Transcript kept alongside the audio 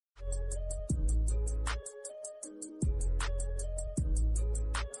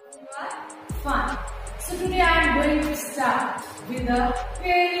Fine. So today I am going to start with a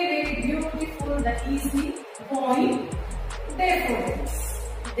very beautiful, the easy poem, Daffodils.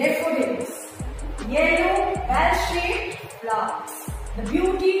 Daffodils, yellow, well-shaped flowers, the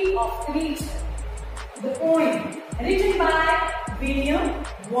beauty of nature. The poem written by William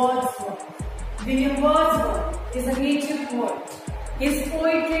Wordsworth. William Wordsworth is a nature poet. His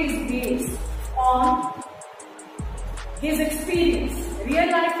poetry is based on his experience,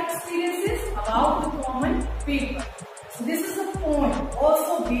 real life experiences about the common people. So this is a poem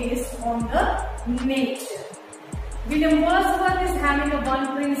also based on the nature. William Wordsworth is having a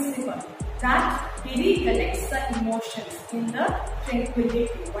one principle, that he recollects the emotions in the tranquility.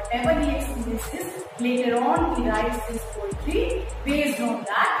 Whatever he experiences, later on he writes his poetry based on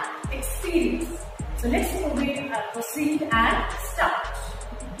that experience. So let's proceed and start.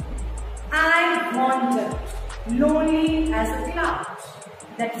 I wandered, lonely as a cloud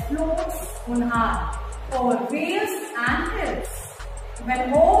that floats on high over vales and hills,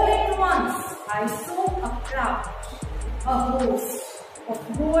 when all at once I saw a crowd, a host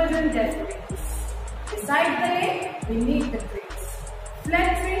of golden daffodils, beside the lake, beneath the trees,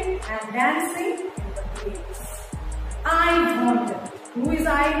 fluttering and dancing in the breeze. I wandered. Who is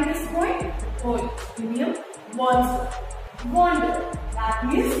I in this poem? The poet William Wordsworth. Wandered, that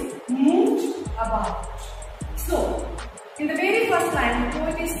means moved about. So, in the very first line, the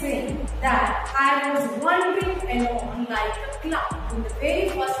poet is saying that I was wandering alone like a cloud. In the very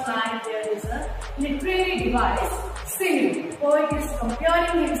first line, there is a literary device, simile. The poet is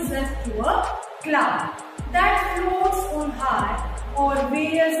comparing himself to a cloud that floats on high over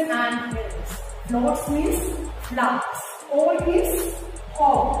vales and hills. Floats means flowers. Old means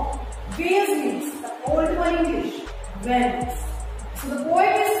old. Vales means the old one English, wells. So the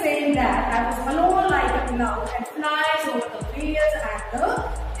poet is saying that I was alone like a cloud and flies over the vales and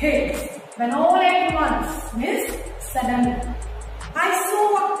the hills, when all at once means suddenly. I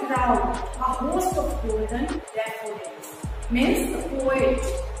saw a crowd, a host of golden daffodils. Means the poet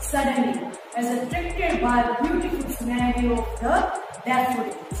suddenly is attracted by the beautiful scenario of the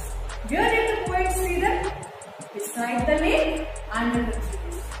daffodils. Where did the poet see them? Beside the lake, under the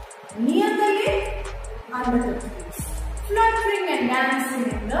trees. Near the lake, under the trees. Fluttering and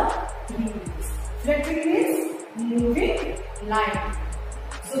dancing in the breeze. Fluttering means moving lightly.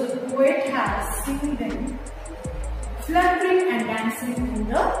 So the poet has seen them fluttering and dancing in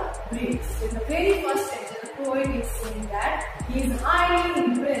the breeze. In the very first stanza, the poet is saying that he is highly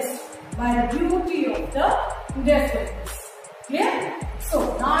impressed by the beauty of the daffodils. Clear?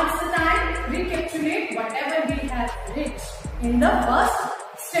 So now it's the time to recapitulate whatever we have read in the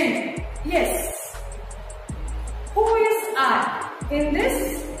first stanza. Yes. Who is I in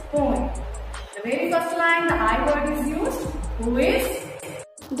this poem? The very first line, the I word is used. Who is?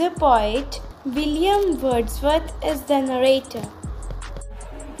 The poet William Wordsworth is the narrator.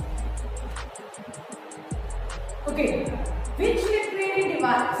 Okay. Which literary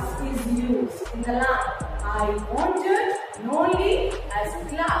device is used in the line? I wandered lonely as a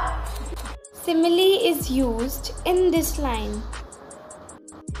cloud. Simile is used in this line.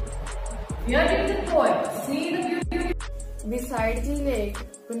 Where did the poet see the beauty? Beside the lake,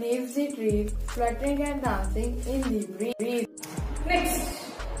 beneath the tree, fluttering and dancing in the breeze. Next.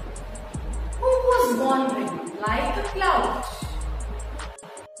 Who was wandering like a cloud?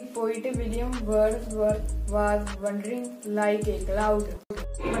 The poet William Wordsworth was wandering like a cloud.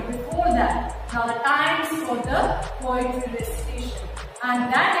 But before that, now the time is for the poetry recitation.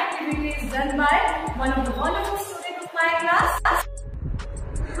 And that activity is done by one of the wonderful students of my class.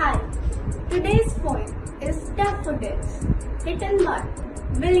 Hi, today's poem is Daffodils, written by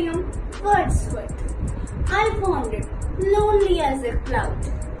William Wordsworth. I wandered lonely as a cloud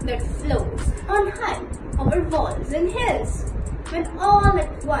that floats on high over walls and hills, when all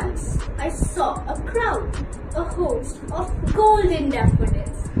at once I saw a crowd, a host of golden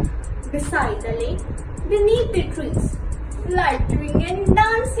daffodils, beside the lake, beneath the trees, fluttering and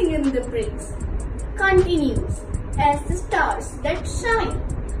dancing in the breeze. Continues as the stars that shine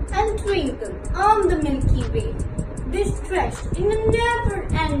and twinkle on the Milky Way. They stretched in a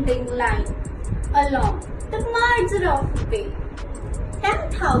never-ending line along the margin of the bay.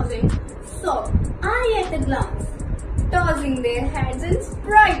 10,000 saw I at a glance, tossing their heads and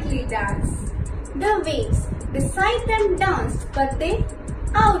sprightly dance. The waves beside them danced, but they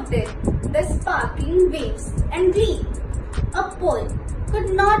outdid the sparkling waves and glee. A poet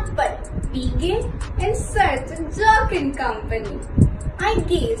could not but be gay in such a jocund company. I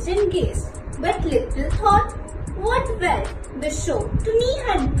gazed and gazed, but little thought what wealth the show to me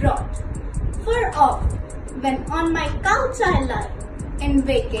had brought. For oft, when on my couch I lie, in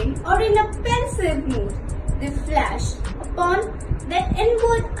waking or in a pensive mood, they flash upon the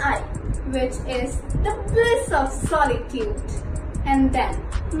inward eye, which is the bliss of solitude. And then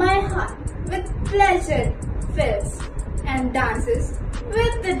my heart with pleasure fills and dances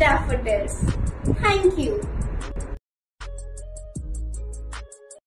with the daffodils. Thank you.